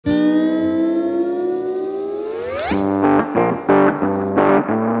Welcome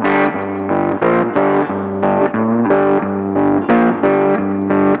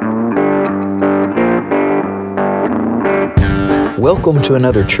to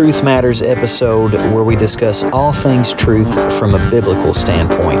another Truth Matters episode where we discuss all things truth from a biblical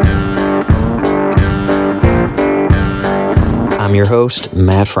standpoint. I'm your host,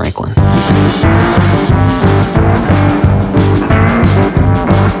 Matt Franklin.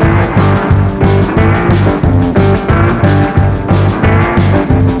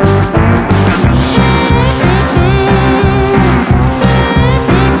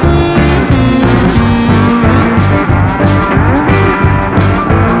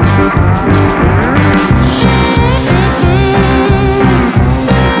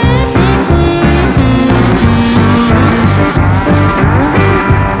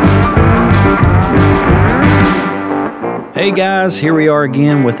 Hey guys, here we are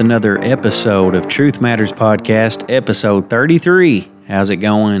again with another episode of Truth Matters Podcast, episode 33. How's it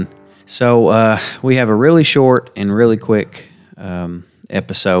going? So we have a really short and really quick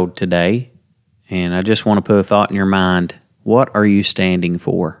episode today, and I just want to put a thought in your mind. What are you standing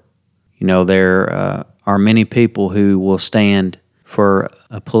for? You know, there are many people who will stand for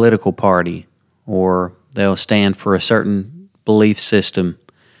a political party, or they'll stand for a certain belief system,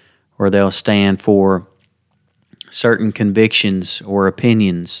 or they'll stand for certain convictions or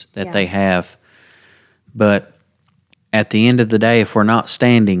opinions that they have. But at the end of the day, if we're not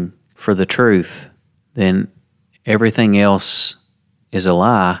standing for the truth, then everything else is a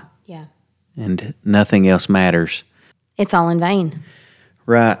lie. Yeah. And nothing else matters. It's all in vain.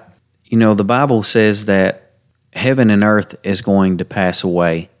 Right. You know, the Bible says that heaven and earth is going to pass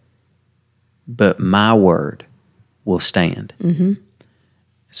away, but my word will stand. Mm-hmm.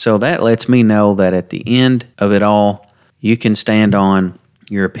 So that lets me know that at the end of it all, you can stand on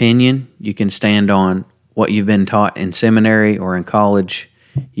your opinion. You can stand on what you've been taught in seminary or in college.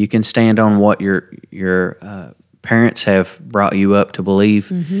 You can stand on what your parents have brought you up to believe.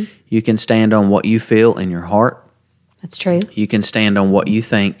 Mm-hmm. You can stand on what you feel in your heart. That's true. You can stand on what you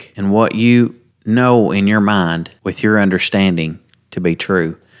think and what you know in your mind with your understanding to be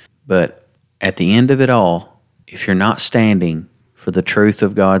true. But at the end of it all, if you're not standing for the truth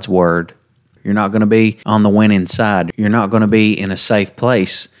of God's word, you're not going to be on the winning side. You're not going to be in a safe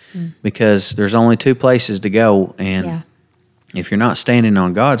place because there's only two places to go. And if you're not standing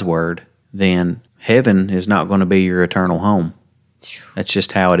on God's word, then heaven is not going to be your eternal home. That's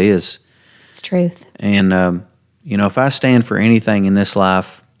just how it is. It's truth. And, you know, if I stand for anything in this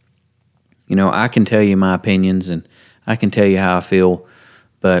life, you know, I can tell you my opinions and I can tell you how I feel,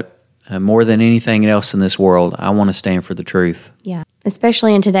 but more than anything else in this world, I want to stand for the truth. Yeah,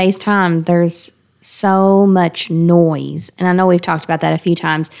 especially in today's time, there's so much noise. And I know we've talked about that a few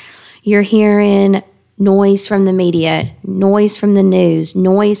times. You're hearing noise from the media, noise from the news,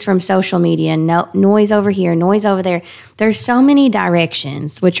 noise from social media, noise over here, noise over there. There's so many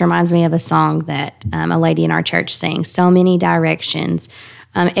directions, which reminds me of a song that a lady in our church sings, so many directions.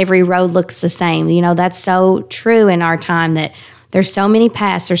 Every road looks the same. You know, that's so true in our time that there's so many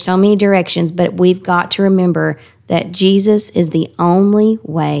paths, there's so many directions, but we've got to remember that Jesus is the only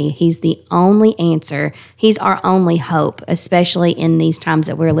way. He's the only answer. He's our only hope, especially in these times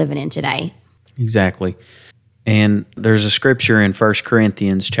that we're living in today. Exactly. And there's a scripture in 1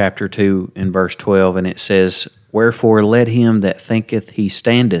 Corinthians chapter 2 and verse 12, and it says, "Wherefore let him that thinketh he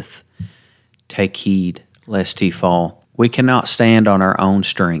standeth take heed, lest he fall." We cannot stand on our own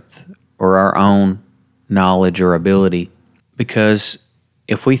strength or our own knowledge or ability. Because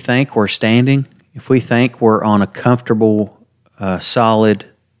if we think we're standing, if we think we're on a comfortable, solid,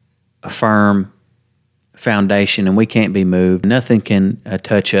 firm foundation and we can't be moved, nothing can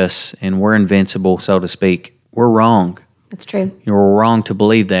touch us and we're invincible, so to speak, we're wrong. That's true. We're wrong to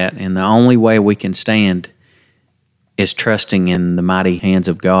believe that. And the only way we can stand is trusting in the mighty hands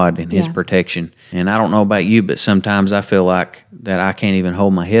of God and His protection. And I don't know about you, but sometimes I feel like that I can't even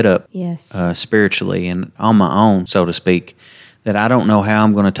hold my head up spiritually and on my own, so to speak, that I don't know how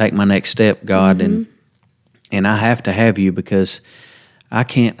I'm going to take my next step, God, and I have to have you because I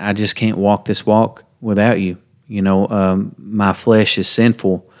just can't walk this walk without you. You know, my flesh is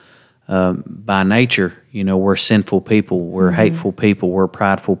sinful by nature. You know, we're sinful people, we're hateful people, we're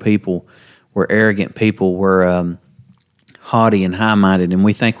prideful people, we're arrogant people, we're haughty and high-minded, and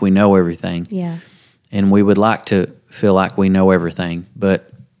we think we know everything. Yeah. And we would like to feel like we know everything,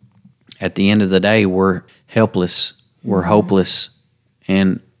 but at the end of the day, we're helpless, we're hopeless,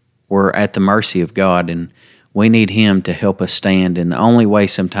 and we're at the mercy of God, and we need Him to help us stand. And the only way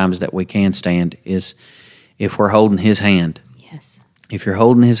sometimes that we can stand is if we're holding His hand. Yes. If you're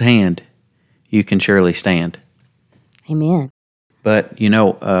holding His hand, you can surely stand. Amen. But,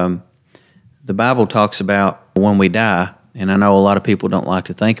 the Bible talks about when we die, and I know a lot of people don't like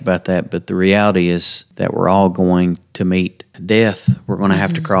to think about that, but the reality is that we're all going to meet death. We're going to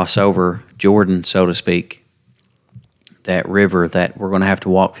have to cross over Jordan, so to speak, that river, that we're going to have to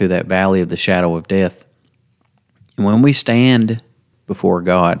walk through that valley of the shadow of death. And when we stand before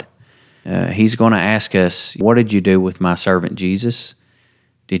God, He's going to ask us, what did you do with my servant Jesus?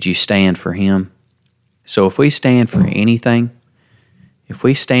 Did you stand for him? So if we stand for anything,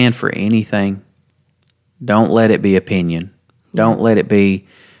 don't let it be opinion. Don't let it be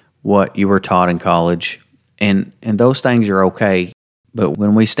what you were taught in college. And those things are okay. But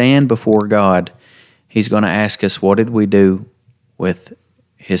when we stand before God, He's going to ask us, what did we do with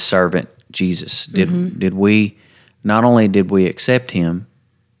His servant Jesus? Did we, not only did we accept Him,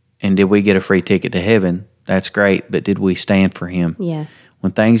 and did we get a free ticket to heaven? That's great, but did we stand for Him? Yeah.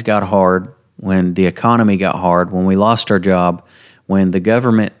 When things got hard, when the economy got hard, when we lost our job, when the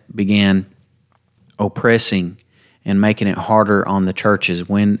government began oppressing and making it harder on the churches,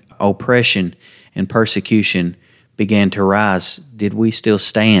 when oppression and persecution began to rise, did we still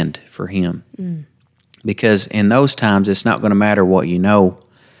stand for Him? Because in those times, it's not going to matter what you know.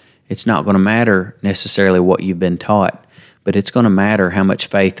 It's not going to matter necessarily what you've been taught, but it's going to matter how much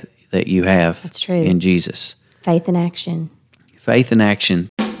faith that you have That's true. in Jesus. Faith in action. Faith in action.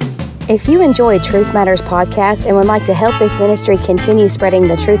 If you enjoy Truth Matters podcast and would like to help this ministry continue spreading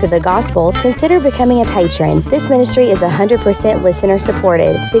the truth of the gospel, consider becoming a patron. This ministry is 100% listener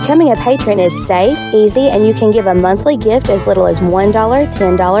supported. Becoming a patron is safe, easy, and you can give a monthly gift as little as $1,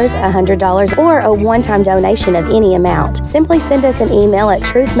 $10, $100, or a one-time donation of any amount. Simply send us an email at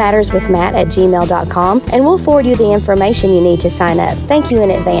truthmatterswithmatt@gmail.com and we'll forward you the information you need to sign up. Thank you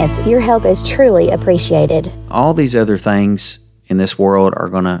in advance. Your help is truly appreciated. All these other things in this world are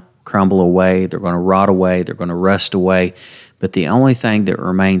going to crumble away, they're going to rot away, they're going to rust away, but the only thing that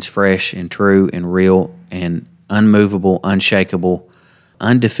remains fresh and true and real and unmovable, unshakable,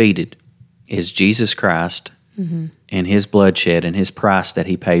 undefeated is Jesus Christ and His bloodshed and His price that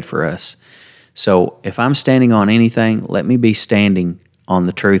He paid for us. So if I'm standing on anything, let me be standing on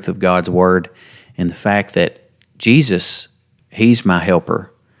the truth of God's Word and the fact that Jesus, He's my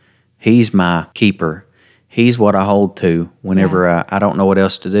helper, He's my keeper, He's what I hold to whenever I don't know what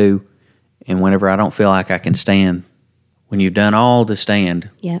else to do and whenever I don't feel like I can stand. When you've done all to stand,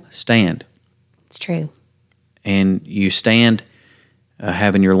 stand. It's true. And you stand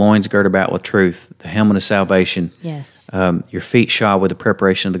having your loins girt about with truth, the helmet of salvation, Yes. Your feet shod with the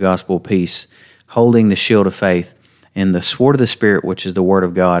preparation of the gospel of peace, holding the shield of faith, and the sword of the Spirit, which is the Word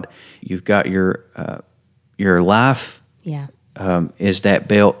of God. You've got your life is that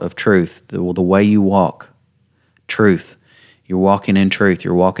belt of truth, the way you walk. Truth. You're walking in truth.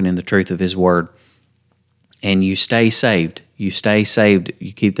 You're walking in the truth of His Word. And you stay saved. You stay saved.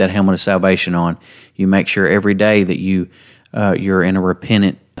 You keep that helmet of salvation on. You make sure every day that you're in a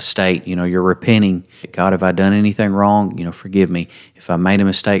repentant state. You're repenting. God, have I done anything wrong? Forgive me. If I made a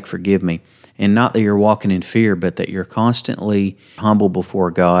mistake, forgive me. And not that you're walking in fear, but that you're constantly humble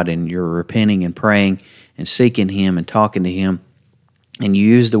before God and you're repenting and praying and seeking Him and talking to Him. And you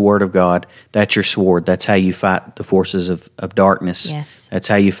use the Word of God. That's your sword. That's how you fight the forces of darkness. Yes. That's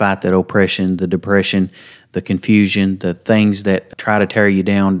how you fight that oppression, the depression, the confusion, the things that try to tear you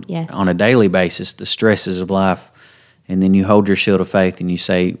down on a daily basis, the stresses of life. And then you hold your shield of faith and you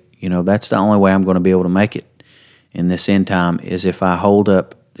say, that's the only way I'm going to be able to make it in this end time is if I hold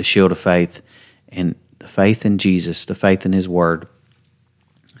up the shield of faith and the faith in Jesus, the faith in His Word.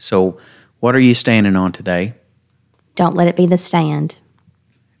 So what are you standing on today? Don't let it be the sand.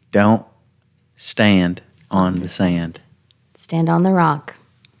 Don't stand on the sand. Stand on the rock.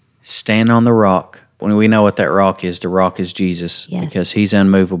 Stand on the rock. When we know what that rock is, the rock is Jesus because He's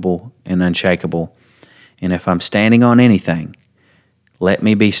unmovable and unshakable. And if I'm standing on anything, let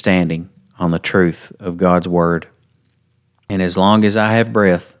me be standing on the truth of God's Word. And as long as I have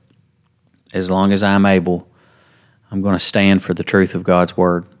breath, as long as I'm able, I'm going to stand for the truth of God's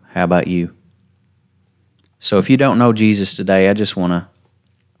Word. How about you? So if you don't know Jesus today, I just want to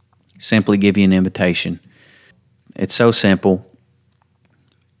simply give you an invitation. It's so simple.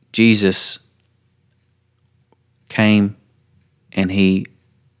 Jesus came and He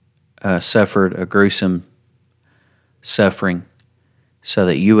suffered a gruesome suffering so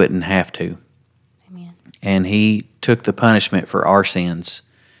that you wouldn't have to. Amen. And He took the punishment for our sins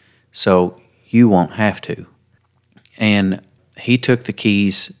so you won't have to. And He took the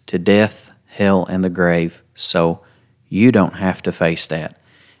keys to death, hell, and the grave so you don't have to face that.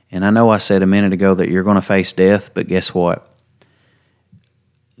 And I know I said a minute ago that you're going to face death, but guess what?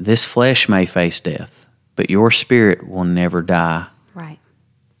 This flesh may face death, but your spirit will never die. Right.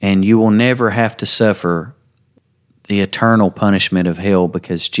 And you will never have to suffer the eternal punishment of hell,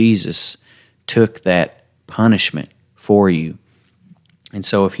 because Jesus took that punishment for you. And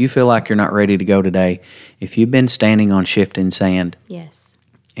so if you feel like you're not ready to go today, if you've been standing on shifting sand, Yes,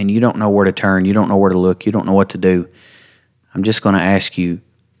 and you don't know where to turn, you don't know where to look, you don't know what to do, I'm just going to ask you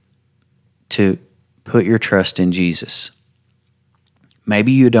to put your trust in Jesus.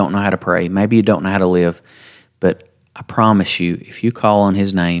 Maybe you don't know how to pray, maybe you don't know how to live, but I promise you, if you call on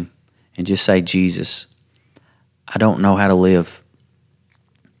His name and just say, Jesus, I don't know how to live,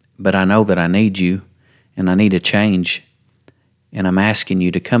 but I know that I need you and I need a change, and I'm asking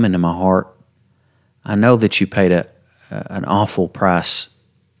you to come into my heart. I know that you paid an awful price,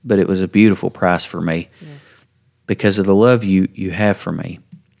 but it was a beautiful price for me. yes, Because of the love you have for me.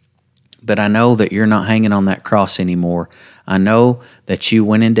 But I know that you're not hanging on that cross anymore. I know that you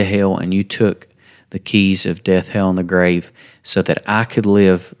went into hell and you took the keys of death, hell, and the grave so that I could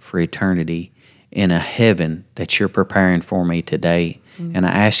live for eternity in a heaven that you're preparing for me today. And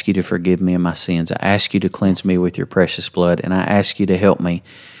I ask you to forgive me of my sins. I ask you to cleanse me with your precious blood. And I ask you to help me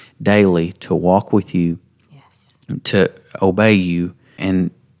daily to walk with you, yes, to obey you,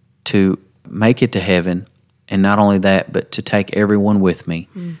 and to make it to heaven. And not only that, but to take everyone with me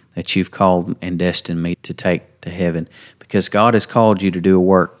that you've called and destined me to take to heaven. Because God has called you to do a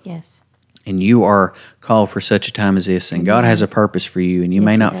work. yes. And you are called for such a time as this. And God has a purpose for you. And you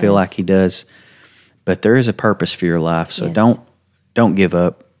may Yes, He not feel does. like He does, but there is a purpose for your life. So Yes. don't give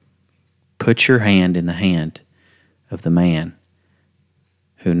up. Put your hand in the hand of the man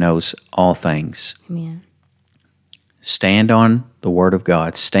who knows all things. Amen. Stand on the Word of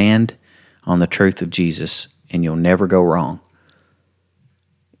God. Stand on the truth of Jesus, and you'll never go wrong.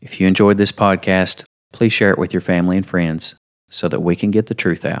 If you enjoyed this podcast, please share it with your family and friends so that we can get the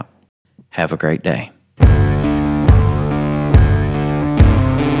truth out. Have a great day.